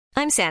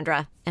I'm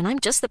Sandra, and I'm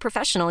just the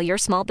professional your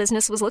small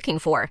business was looking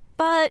for.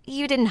 But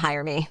you didn't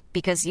hire me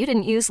because you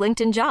didn't use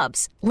LinkedIn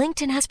Jobs.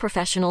 LinkedIn has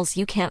professionals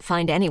you can't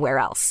find anywhere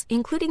else,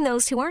 including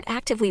those who aren't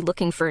actively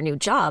looking for a new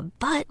job,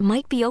 but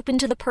might be open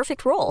to the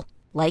perfect role,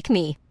 like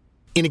me.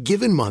 In a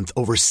given month,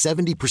 over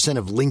 70%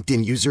 of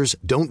LinkedIn users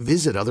don't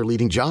visit other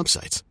leading job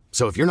sites.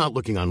 So if you're not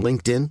looking on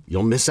LinkedIn,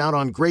 you'll miss out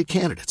on great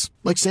candidates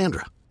like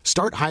Sandra.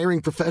 Start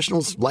hiring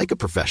professionals like a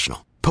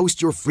professional.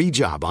 Post your free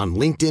job on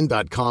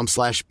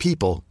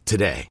linkedin.com/people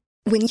today.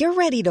 When you're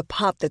ready to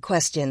pop the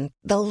question,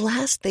 the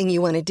last thing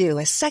you want to do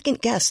is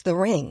second-guess the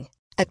ring.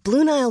 At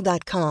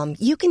BlueNile.com,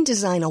 you can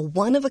design a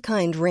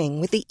one-of-a-kind ring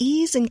with the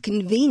ease and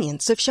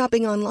convenience of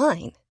shopping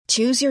online.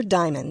 Choose your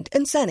diamond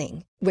and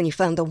setting. When you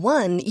find the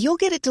one, you'll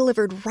get it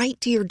delivered right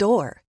to your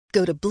door.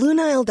 Go to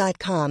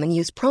BlueNile.com and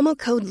use promo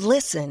code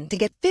LISTEN to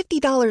get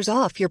 $50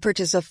 off your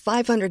purchase of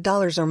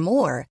 $500 or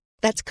more.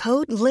 That's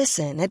code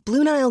LISTEN at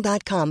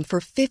BlueNile.com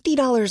for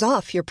 $50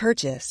 off your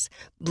purchase.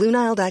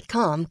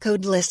 BlueNile.com,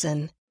 code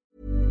LISTEN.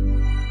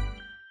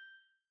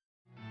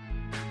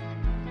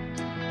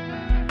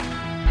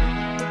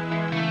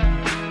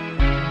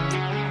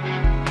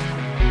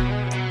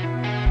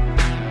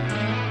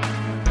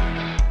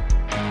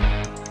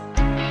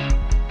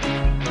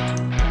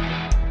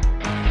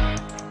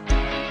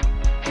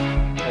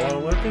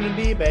 Welcome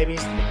to Beer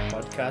Babies, the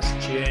podcast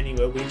journey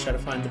where we try to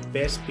find the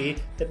best beer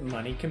that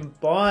money can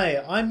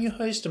buy. I'm your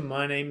host and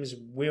my name is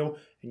Will,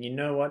 and you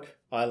know what?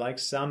 I like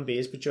some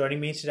beers, but joining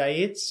me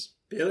today it's...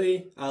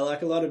 Billy. I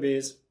like a lot of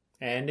beers.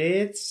 And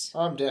it's...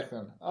 I'm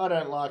Declan. I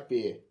don't like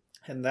beer.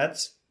 And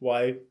that's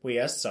why we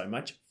are so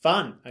much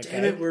fun, okay?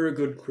 Damn it, we're a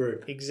good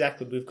group.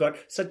 Exactly. We've got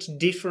such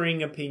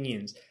differing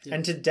opinions. Yeah.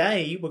 And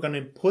today we're going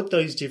to put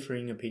those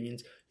differing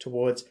opinions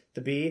towards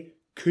the beer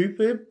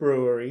Cooper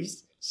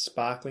Brewery's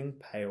Sparkling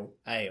Pale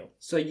Ale.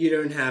 So you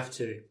don't have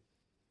to.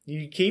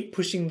 You keep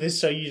pushing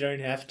this so you don't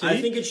have to. I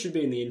think it should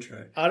be in the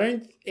intro. I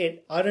don't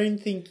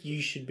think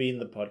you should be in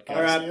the podcast.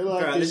 All right, I feel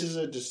like this is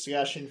a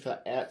discussion for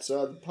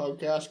outside the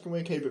podcast. Can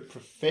we keep it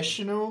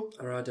professional?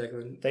 All right,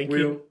 Declan.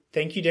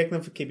 Thank you,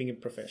 Declan, for keeping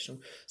it professional.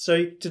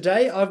 So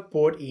today I've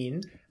brought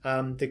in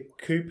the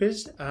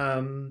Cooper's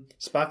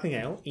Sparkling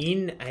Ale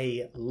in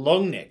a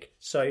long neck.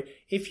 So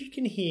if you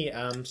can hear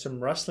some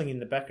rustling in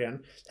the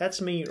background,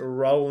 that's me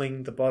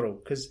rolling the bottle,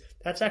 because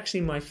that's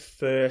actually my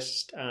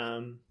first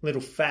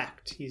little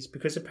fact, is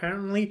because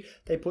apparently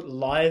they put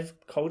live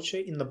culture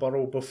in the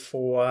bottle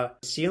before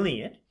sealing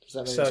it. Does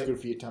that mean it's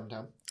good for your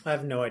tum-tum? I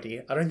have no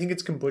idea. I don't think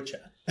it's kombucha.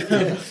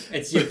 Yeah,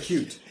 it's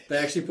Yakult. They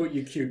actually put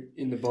Yakult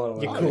in the bottle.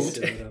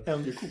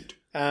 Yakult.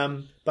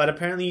 But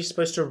apparently you're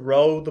supposed to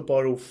roll the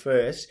bottle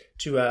first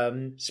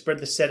to spread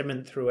the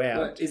sediment throughout.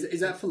 What,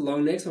 is that for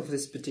long necks or for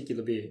this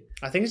particular beer?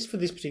 I think it's for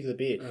this particular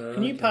beer.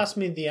 Can you pass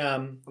me the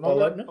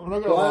bottle opener?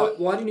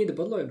 Why do you need the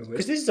bottle opener?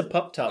 Because this is a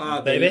pop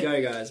top, baby. There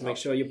you go, guys. Make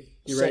sure you're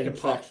ready to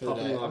pop for the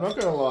day. I'm not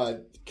going to lie.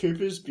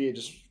 Cooper's beer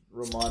just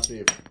reminds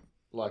me of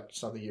like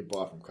something you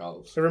buy from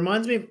Coles. It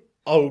reminds me of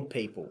old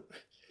people.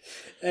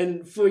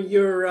 And for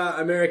your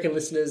American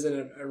listeners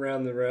and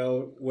around the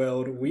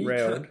world,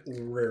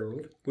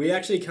 we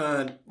actually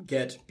can't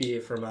get beer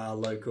from our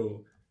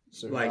local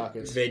like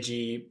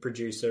veggie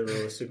producer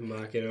or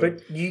supermarket.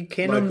 But you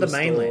can on the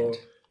mainland.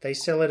 They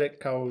sell it at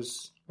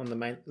Coles on the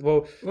main.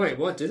 Well, wait,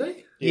 what do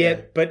they? Yeah,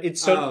 but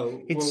it's sort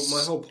of, well,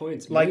 my whole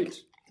point's like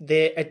moot.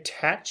 They're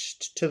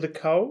attached to the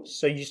Coles,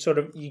 so you sort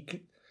of you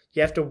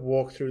have to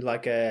walk through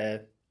like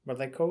a, what are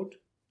they called?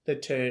 The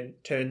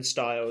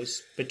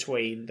turnstiles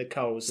between the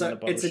Coles and the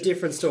bottle. It's a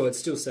different store. It's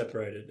still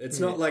separated. It's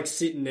not like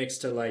sitting next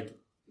to like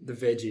the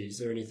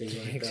veggies or anything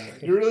like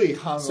that. You're really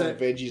hung on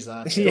veggies,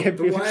 aren't you? Yeah,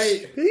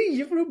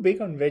 you're real big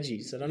on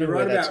veggies. I don't know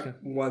where that's going.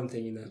 One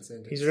thing in that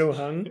sentence. He's real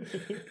hung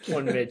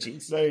on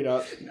veggies. No, you're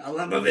not. I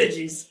love my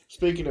veggies.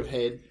 Speaking of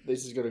head,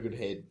 this has got a good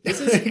head.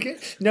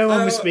 No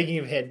one was speaking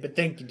of head, but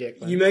thank you,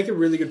 Declan. You make a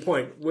really good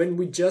point. When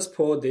we just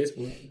poured this,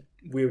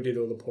 we did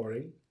all the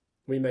pouring.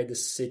 We made the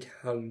sick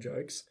hung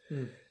jokes.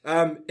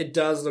 It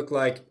does look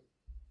like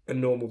a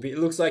normal beer. It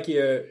looks like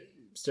your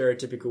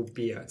stereotypical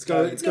beer. It's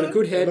got a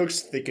good head. It looks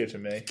thicker to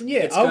me.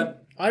 Yeah,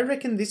 I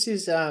reckon this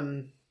is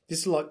a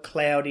lot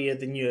cloudier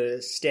than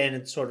your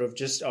standard sort of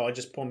just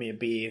pour me a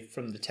beer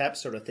from the tap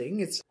sort of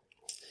thing.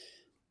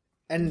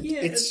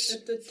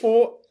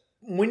 For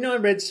when I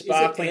read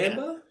sparkling. Is it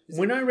amber?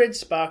 When I read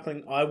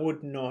sparkling, I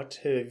would not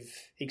have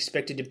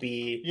expected a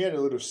beer. You had a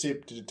little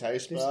sip. Did it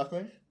taste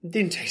sparkling? It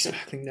didn't taste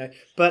sparkling, no.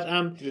 But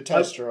did it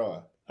taste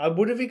dry? I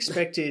would have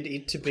expected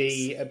it to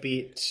be a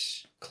bit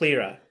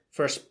clearer.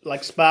 For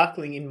like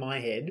sparkling in my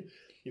head,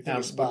 you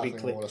think sparkling would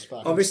be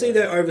clear. Obviously,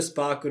 they over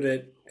sparkled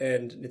it,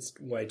 and it's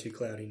way too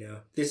cloudy now.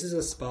 This is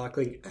a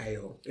sparkling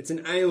ale. It's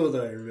an ale,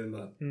 though.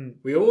 Remember,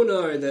 we all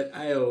know that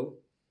ale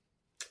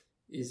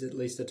is at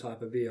least a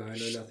type of beer. I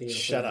know nothing else.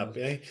 Shut up,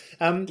 yeah.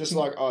 Just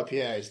like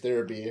IPAs,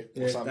 they're a beer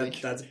or something.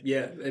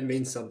 It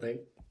means something.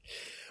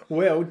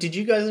 Well, did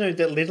you guys know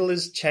that little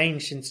has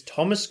changed since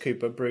Thomas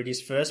Cooper brewed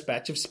his first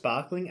batch of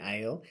sparkling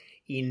ale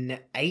in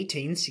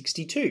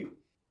 1862?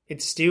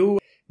 It's still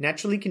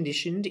naturally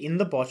conditioned in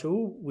the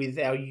bottle with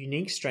our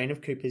unique strain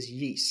of Cooper's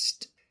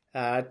yeast.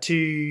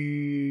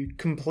 To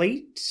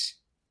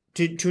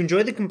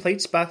enjoy the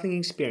complete sparkling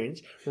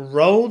experience,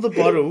 roll the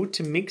bottle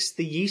to mix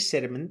the yeast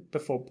sediment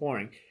before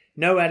pouring.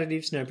 No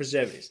additives, no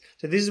preservatives.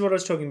 So this is what I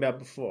was talking about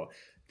before.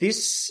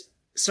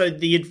 So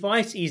the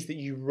advice is that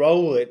you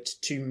roll it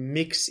to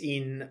mix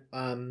in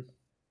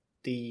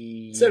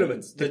the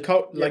sediments. They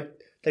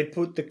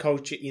put the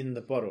culture in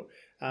the bottle.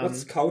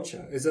 What's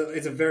culture? It's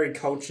a very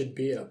cultured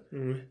beer.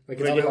 Like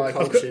it's Really well like-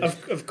 cultured.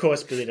 Of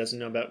course, Billy doesn't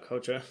know about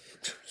culture.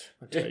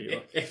 I tell you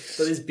what.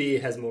 So this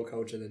beer has more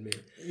culture than me.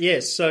 Yeah,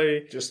 so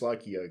Just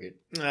like yogurt.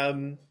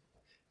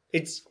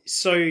 it's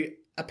so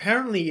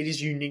apparently it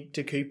is unique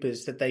to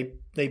Cooper's that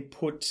they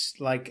put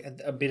like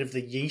a bit of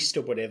the yeast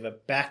or whatever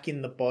back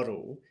in the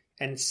bottle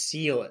and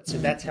seal it. So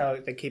that's how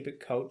they keep it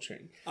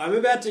culturing. I'm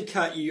about to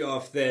cut you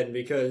off then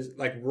because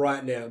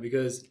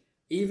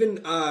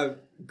even our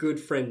good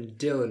friend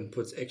Dylan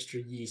puts extra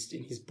yeast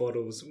in his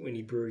bottles when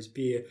he brews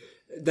beer.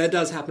 That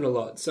does happen a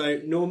lot. So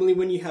normally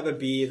when you have a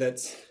beer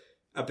that's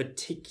a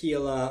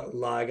particular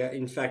lager,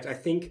 in fact, I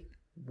think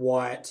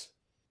white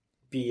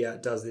beer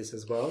does this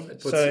as well.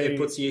 It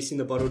puts yeast in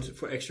the bottle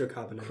for extra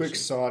carbonation. Quick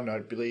side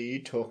note, Billy, are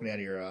you talking out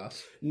of your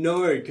ass?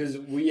 No, because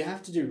we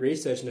have to do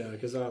research now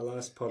because our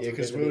last podcast Yeah,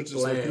 because was we a were bit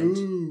just like, bland.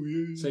 ooh,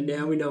 yeah. So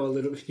now we know a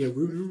little bit. Yeah,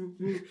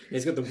 and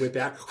he's got the whip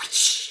out.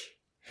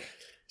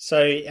 So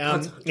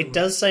it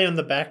does say on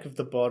the back of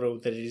the bottle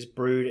that it is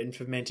brewed and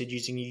fermented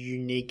using a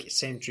unique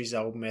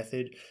centuries-old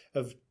method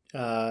of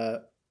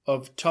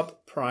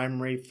top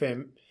primary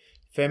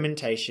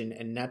fermentation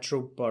and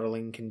natural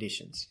bottling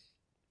conditions.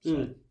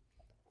 So,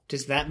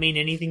 does that mean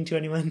anything to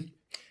anyone?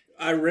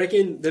 I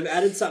reckon they've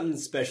added something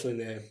special in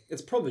there.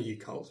 It's probably you,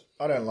 Colt.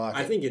 I don't like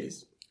I it. think it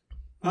is.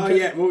 Oh,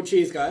 yeah. Well,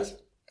 cheers, guys.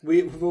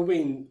 We've all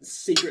been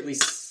secretly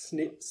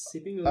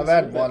sipping. I've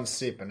had one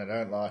sip and I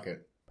don't like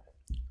it.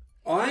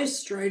 I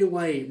straight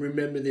away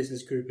remember this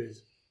as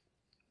Cooper's.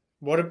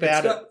 What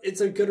about it?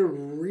 It's got a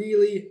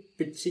really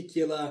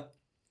particular...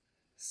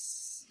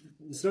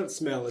 It's not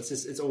smell,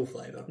 it's all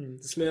flavour.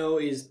 The smell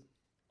is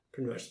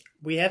pretty much...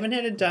 We haven't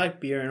had a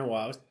dark beer in a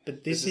while,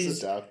 but this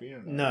is a dark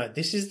beer. no,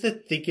 this is the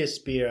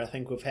thickest beer I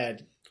think we've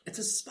had. It's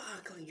a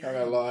sparkling. I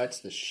don't lie, it's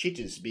the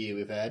shittest beer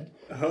we've had.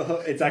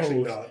 Oh, it's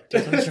actually not.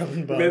 Dylan's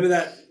dropping bomb.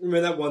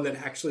 Remember that one that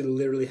actually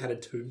literally had a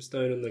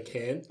tombstone on the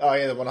can? Oh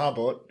yeah, the one I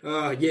bought.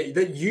 Oh, yeah,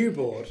 that you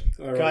bought,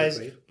 Guys,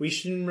 ironically. we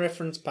shouldn't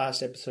reference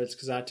past episodes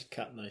because I had to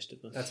cut most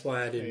of them. That's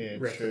why I didn't Yeah,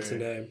 reference true.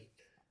 the name.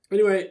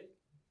 Anyway,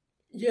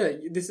 yeah,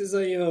 this is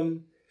a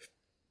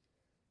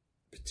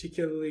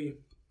particularly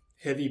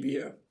heavy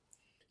beer.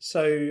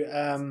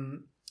 So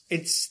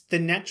it's the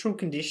natural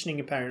conditioning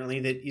apparently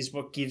that is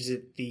what gives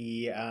it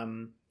the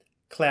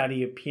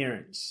cloudy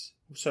appearance.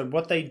 So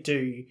what they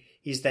do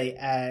is they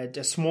add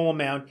a small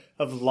amount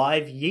of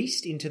live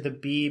yeast into the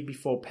beer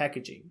before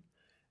packaging.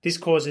 This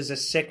causes a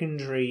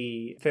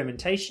secondary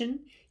fermentation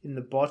in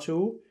the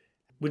bottle,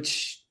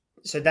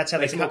 so that's how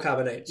Makes they it more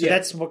carbonate. So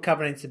that's what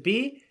carbonates the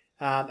beer,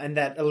 and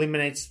that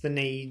eliminates the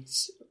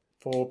needs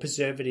for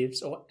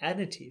preservatives or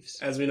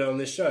additives. As we know on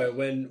this show,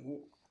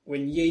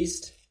 when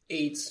yeast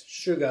eats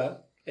sugar,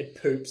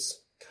 it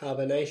poops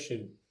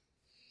carbonation.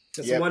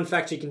 That's the one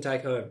fact you can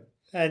take home.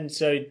 And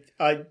so,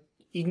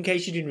 in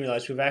case you didn't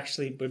realise,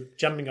 we're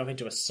jumping off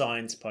into a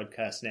science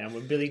podcast now,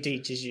 where Billy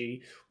teaches you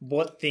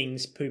what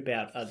things poop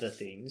out other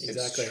things.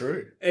 Exactly.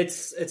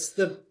 It's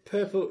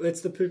true.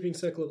 It's the pooping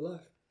circle of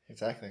life.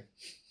 Exactly.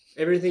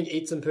 Everything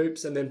eats and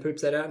poops and then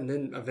poops that out, and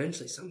then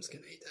eventually someone's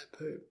going to eat that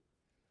poop.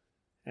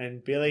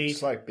 And Billy,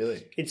 Just like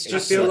Billy. it's I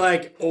just feel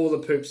like all the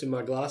poops in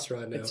my glass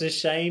right now. it's a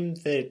shame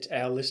that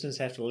our listeners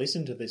have to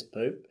listen to this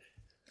poop.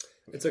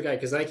 It's okay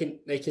because they can.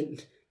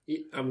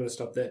 I'm going to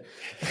stop there.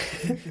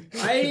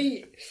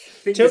 I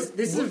think this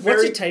is a What's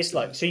very. it taste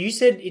like? So you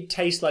said it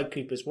tastes like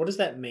Cooper's. What does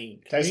that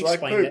mean? Tastes like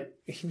that?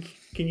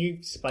 Can you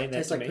explain that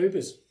tastes to like me?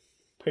 poopers.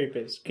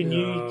 Poopers. Can No,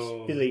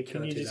 you, Billy? Can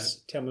can't you do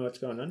just tell me what's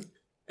going on?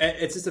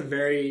 It's just a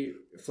very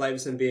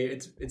flavoursome beer.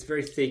 It's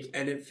very thick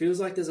and it feels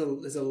like there's a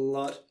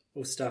lot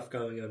of stuff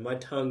going on. My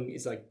tongue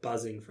is like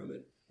buzzing from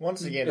it.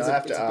 Once again, It's I a-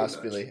 have it's to a bit ask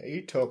much. Billy, are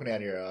you talking out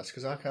of your ass?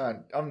 Because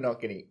I'm not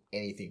getting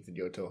anything that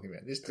you're talking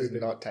about. This does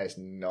not taste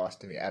nice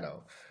to me at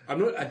all. I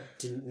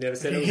never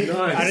said it was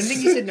nice. I don't think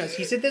he said no.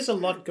 He said there's a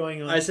lot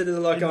going on. I said there's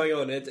a lot going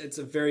on. It's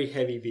a very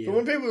heavy beer. But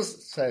when people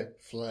say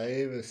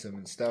flavoursome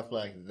and stuff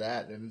like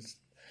that, then it's,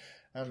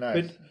 I don't know.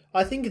 But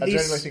I think I generally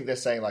this think they're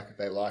saying like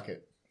they like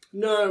it.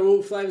 No, well,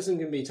 flavoursome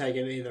can be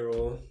taken either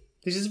or.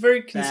 this is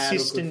very Bad or good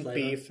consistent flavour.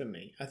 beer for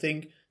me. I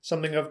think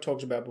something I've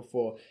talked about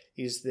before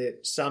is that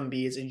some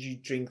beers, as you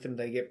drink them,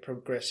 they get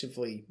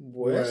progressively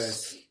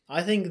worse.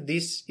 I think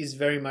this is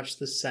very much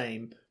the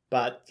same,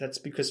 but that's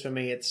because for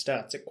me it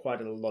starts at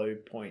quite a low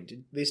point.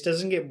 This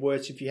doesn't get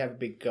worse if you have a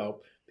big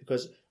gulp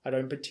because I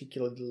don't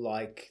particularly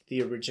like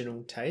the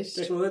original taste.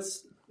 Well,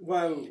 that's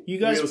while You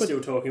guys we're put-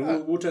 still talking.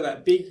 We'll do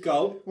that big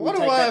gulp. We'll What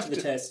do take I that have to the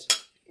to-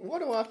 test. What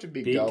do I have to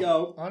be Big gulp?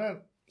 gulp. I don't.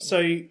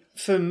 So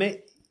for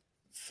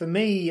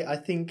me, I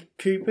think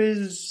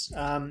Cooper's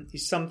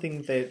is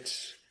something that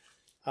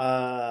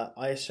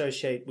I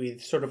associate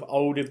with sort of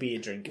older beer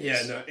drinkers.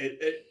 Yeah, no,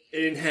 it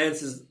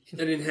enhances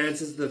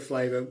the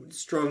flavour,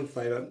 strong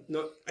flavour.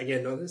 Not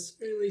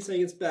necessarily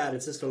saying it's bad.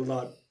 It's just a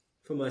lot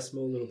for my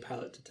small little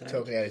palate to take.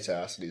 Talking out its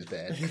arse, it is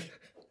bad.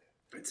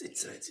 It's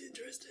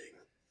interesting.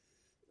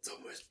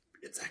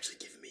 It's actually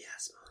giving me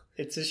asthma.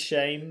 It's a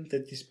shame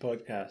that this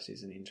podcast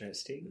isn't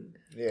interesting.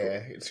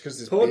 Yeah, it's because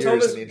this Poor beer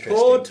isn't interesting.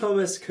 Poor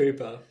Thomas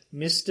Cooper.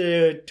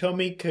 Mr.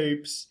 Tommy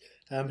Coops,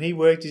 he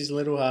worked his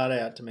little heart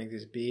out to make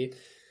this beer.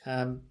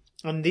 In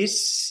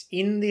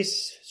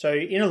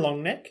a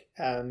long neck,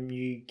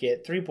 you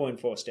get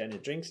 3.4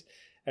 standard drinks,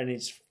 and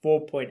it's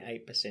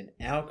 4.8%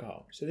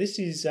 alcohol. So this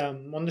is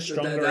on the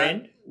stronger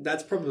end.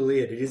 That's probably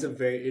it. It is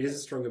a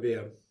stronger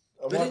beer,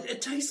 but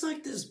it tastes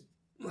like there's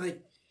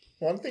like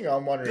one thing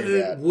I'm wondering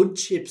about wood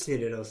chips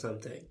in it or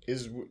something.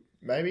 is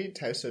maybe it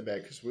tastes so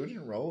bad because we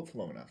didn't roll it for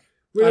long enough.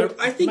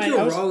 I think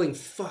your rolling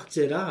fucked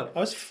it up. I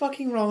was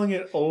fucking rolling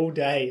it all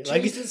day.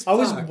 Jesus I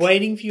was fuck.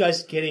 waiting for you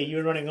guys to get it. You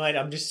were running late.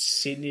 I'm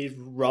just sitting here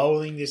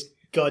rolling this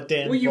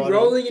goddamn Were you bottle.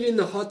 rolling it in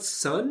the hot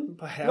sun?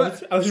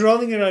 I was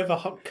rolling it over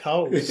hot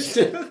coals.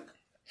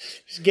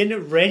 Just getting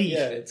it ready.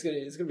 Yeah, it's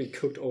gonna be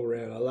cooked all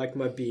round. I like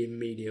my beer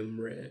medium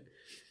rare.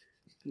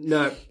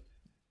 No,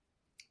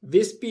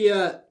 this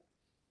beer,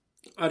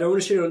 I don't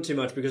want to shit on it too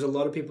much because a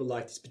lot of people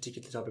like this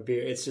particular type of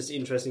beer. It's just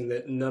interesting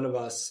that none of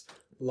us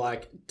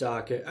like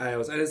darker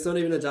ales, and it's not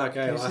even a dark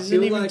ale. This I isn't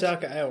feel even like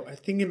darker ale. I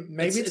think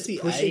it's the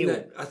pushing ale.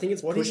 that. I think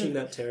it's What is pushing it?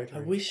 that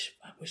territory. I wish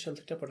I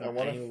looked up what an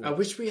ale. I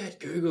wish we had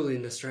Google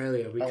in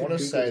Australia. I want to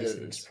say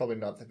that it's probably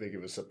not that big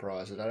of a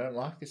surprise that I don't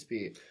like this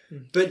beer.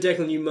 But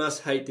Declan, you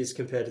must hate this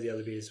compared to the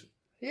other beers.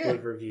 Yeah,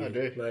 we've reviewed. I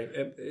do. Like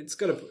it's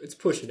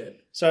pushing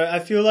it. So I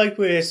feel like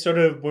we're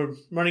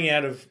running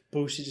out of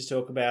bullshit to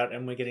talk about,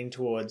 and we're getting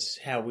towards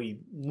how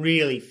we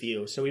really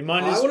feel. So we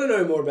might. I want to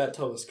know more about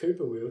Thomas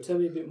Cooper. Will tell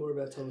me a bit more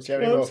about Thomas Do you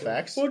have Cooper. any more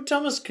facts? Well,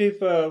 Thomas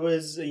Cooper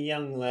was a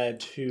young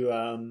lad who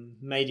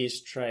made his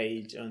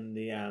trade on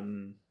the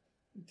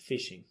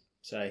fishing.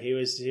 So he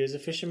was a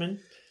fisherman.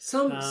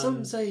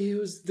 Some say he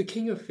was the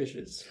king of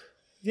fishers.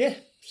 Yeah,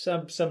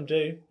 some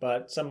do,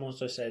 but some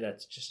also say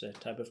that's just a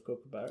type of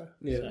kookaburra.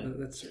 Yeah,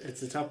 So.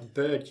 it's a type of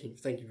bird king.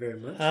 Thank you very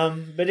much.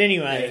 But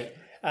anyway,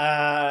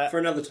 For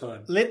another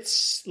time.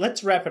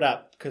 let's wrap it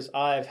up because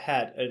I've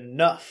had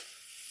enough.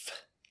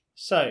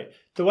 So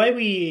the way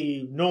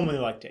we normally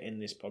like to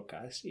end this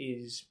podcast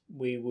is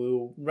we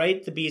will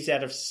rate the beers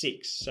out of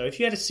 6. So if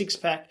you had a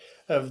 6-pack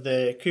of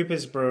the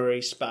Cooper's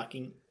Brewery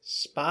Sparkling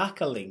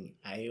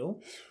Ale,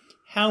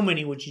 how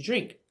many would you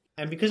drink?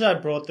 And because I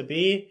brought the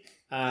beer,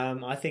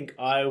 I think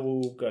I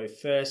will go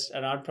first,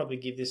 and I'd probably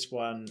give this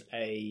one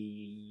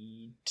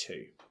a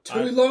 2.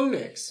 Two long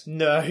necks.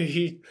 No,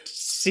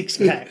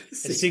 6-pack.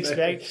 A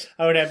 6-pack.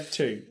 I would have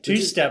 2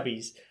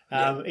 stubbies.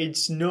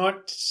 It's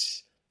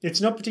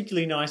not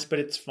particularly nice, but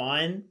it's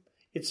fine.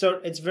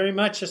 It's very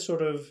much a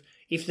sort of,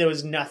 if there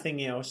was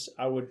nothing else,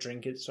 I would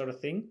drink it sort of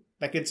thing.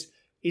 Like it's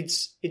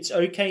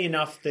okay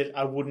enough that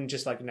I wouldn't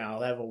just like, no,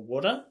 I'll have a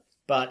water,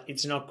 but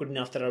it's not good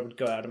enough that I would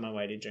go out of my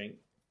way to drink.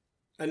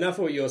 Enough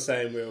of what you're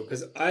saying, Will,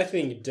 because I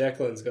think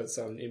Declan's got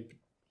something in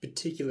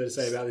particular to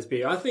say about this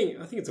beer. I think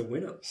it's a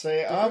winner.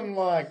 See,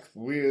 unlike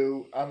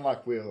Will,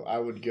 I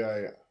would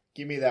go,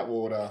 give me that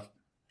water.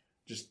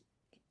 Just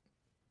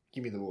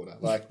give me the water.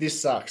 Like, this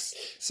sucks.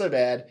 So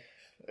bad.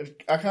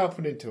 I can't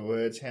put into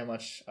words how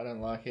much I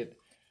don't like it.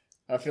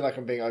 I feel like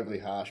I'm being overly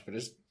harsh, but I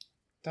just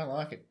don't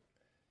like it.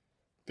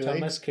 Billy?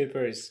 Thomas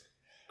Cooper is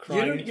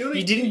crying.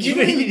 You didn't give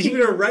it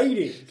a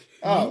rating.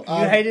 Oh,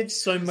 you hate it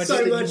so much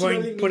that you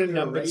won't put a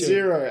number to it.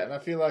 0, and I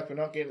feel like we're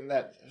not getting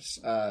that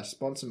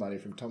sponsor money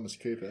from Thomas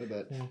Cooper,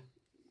 but...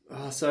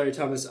 Oh, sorry,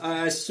 Thomas.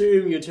 I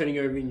assume you're turning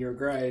over in your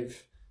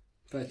grave.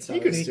 But He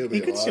could still be He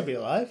could alive. still be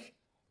alive.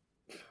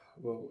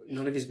 well,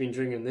 none of you's been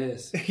drinking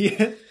this.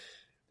 Yeah.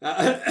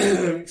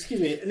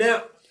 Excuse me.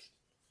 Now,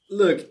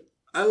 look,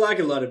 I like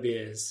a lot of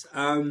beers.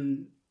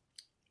 I'm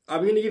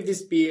going to give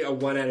this beer a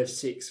 1 out of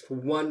 6 for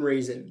one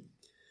reason.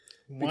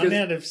 1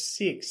 out of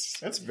 6.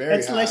 That's very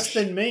That's less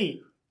harsh. than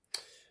me.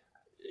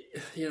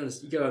 You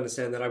got to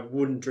understand that I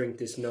wouldn't drink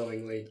this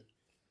knowingly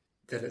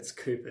that it's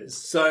Cooper's.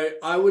 So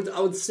I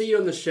would see it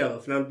on the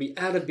shelf and I'd be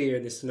out of beer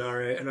in this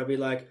scenario and I'd be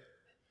like,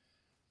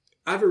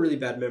 I have a really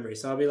bad memory.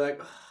 So I'll be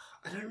like,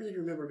 I don't really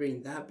remember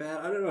being that bad.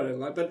 I don't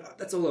know, but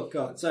that's all I've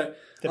got. So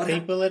The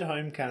people at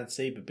home can't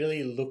see, but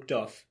Billy looked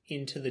off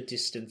into the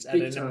distance at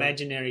Big an time.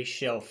 imaginary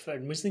shelf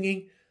and was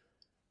thinking,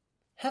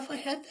 have I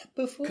had that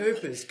before?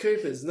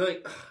 Cooper's. No,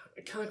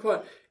 I can't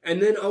quite.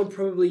 And then I would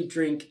probably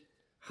drink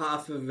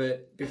half of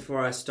it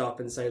before I stop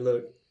and say,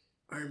 look,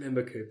 I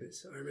remember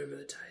Cooper's. I remember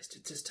the taste.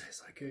 It just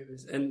tastes like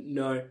Cooper's. And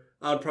no,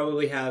 I would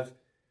probably have...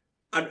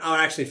 I'd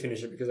actually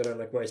finish it because I don't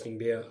like wasting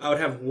beer. I would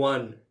have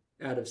 1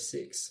 out of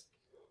 6.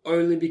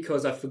 Only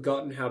because I've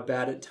forgotten how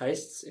bad it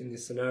tastes in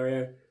this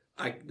scenario.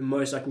 The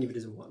most I can give it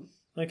is a 1.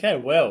 Okay,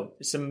 well,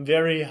 some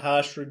very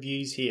harsh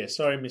reviews here.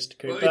 Sorry, Mr.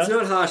 Cooper. Well, it's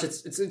not harsh.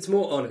 It's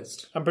more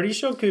honest. I'm pretty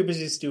sure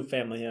Cooper's is still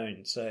family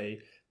owned, so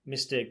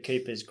Mr.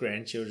 Cooper's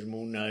grandchildren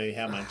will know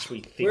how much we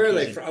think. Where are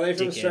they he's a from? Are they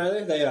from dickhead.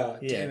 Australia? They are.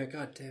 Yeah. Damn it.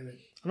 God damn it.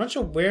 I'm not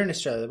sure where in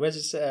Australia. Where's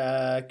this?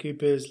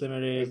 Coopers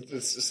Limited.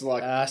 It's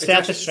like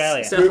South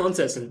Australia. South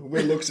Launceston.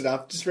 we looked it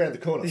up just around the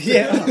corner.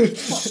 Yeah.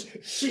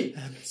 Shit.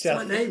 South,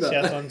 my neighbour.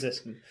 South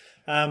Launceston.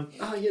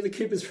 Oh, yeah, the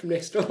Coopers from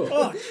next door.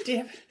 Oh,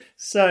 damn it.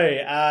 So,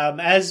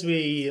 as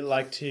we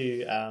like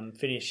to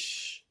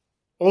finish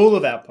all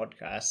of our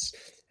podcasts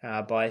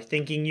by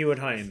thanking you at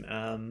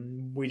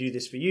home, we do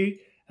this for you,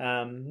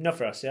 not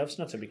for ourselves,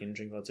 not so we can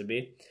drink lots of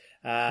beer.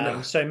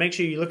 So make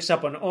sure you look us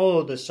up on all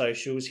of the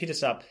socials. Hit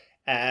us up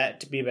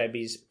at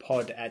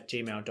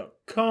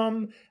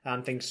beerbabiespod@gmail.com.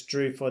 Thanks,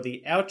 Drew, for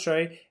the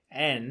outro.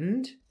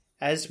 And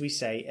as we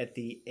say at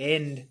the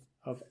end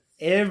of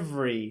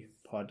every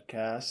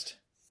podcast,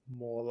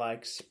 more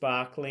like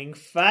sparkling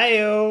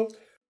fail.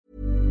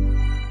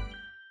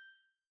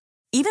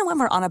 Even when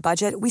we're on a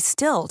budget, we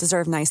still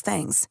deserve nice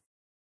things.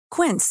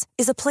 Quince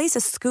is a place to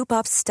scoop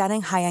up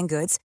stunning high-end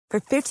goods for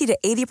 50 to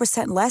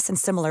 80% less than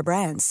similar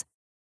brands.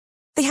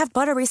 They have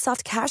buttery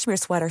soft cashmere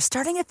sweaters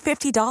starting at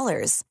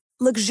 $50,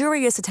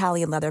 luxurious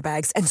Italian leather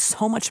bags, and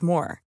so much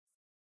more.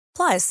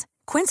 Plus,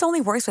 Quince only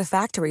works with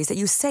factories that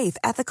use safe,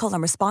 ethical,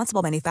 and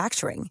responsible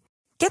manufacturing.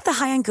 Get the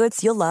high-end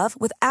goods you'll love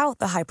without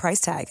the high price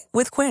tag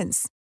with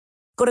Quince.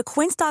 Go to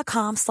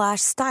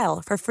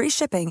quince.com/style for free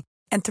shipping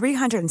and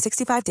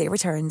 365-day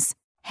returns.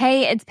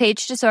 Hey, it's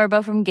Paige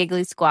DeSorbo from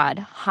Giggly Squad.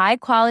 High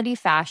quality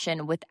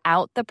fashion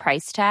without the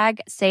price tag.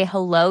 Say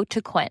hello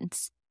to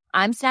Quince.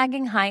 I'm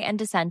snagging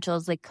high-end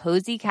essentials like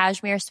cozy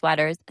cashmere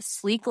sweaters,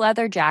 sleek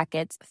leather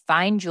jackets,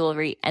 fine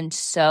jewelry, and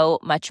so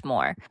much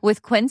more.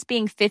 With Quince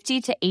being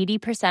 50 to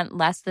 80%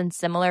 less than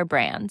similar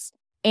brands.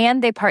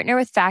 And they partner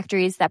with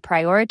factories that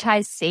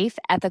prioritize safe,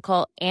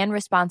 ethical, and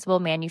responsible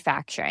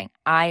manufacturing.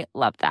 I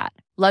love that.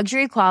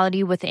 Luxury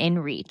quality within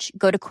reach.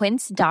 Go to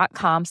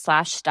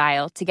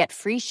quince.com/style to get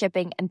free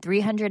shipping and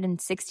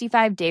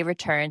 365-day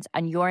returns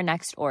on your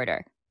next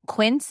order.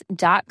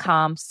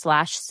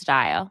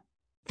 Quince.com/style.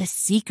 The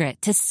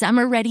secret to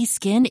summer-ready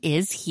skin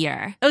is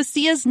here.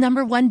 Osea's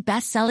 #1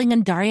 best-selling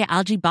Undaria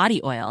Algae Body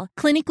Oil,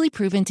 clinically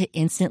proven to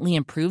instantly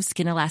improve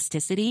skin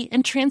elasticity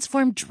and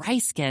transform dry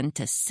skin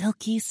to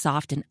silky,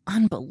 soft, and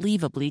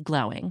unbelievably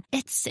glowing.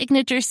 Its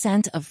signature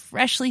scent of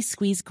freshly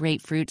squeezed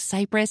grapefruit,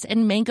 cypress,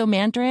 and mango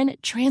mandarin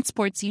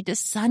transports you to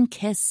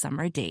sun-kissed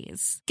summer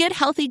days. Get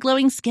healthy,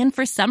 glowing skin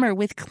for summer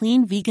with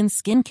clean vegan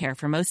skincare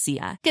from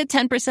Osea. Get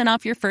 10%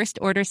 off your first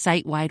order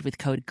site-wide with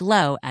code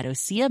GLOW at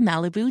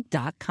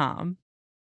OseaMalibu.com.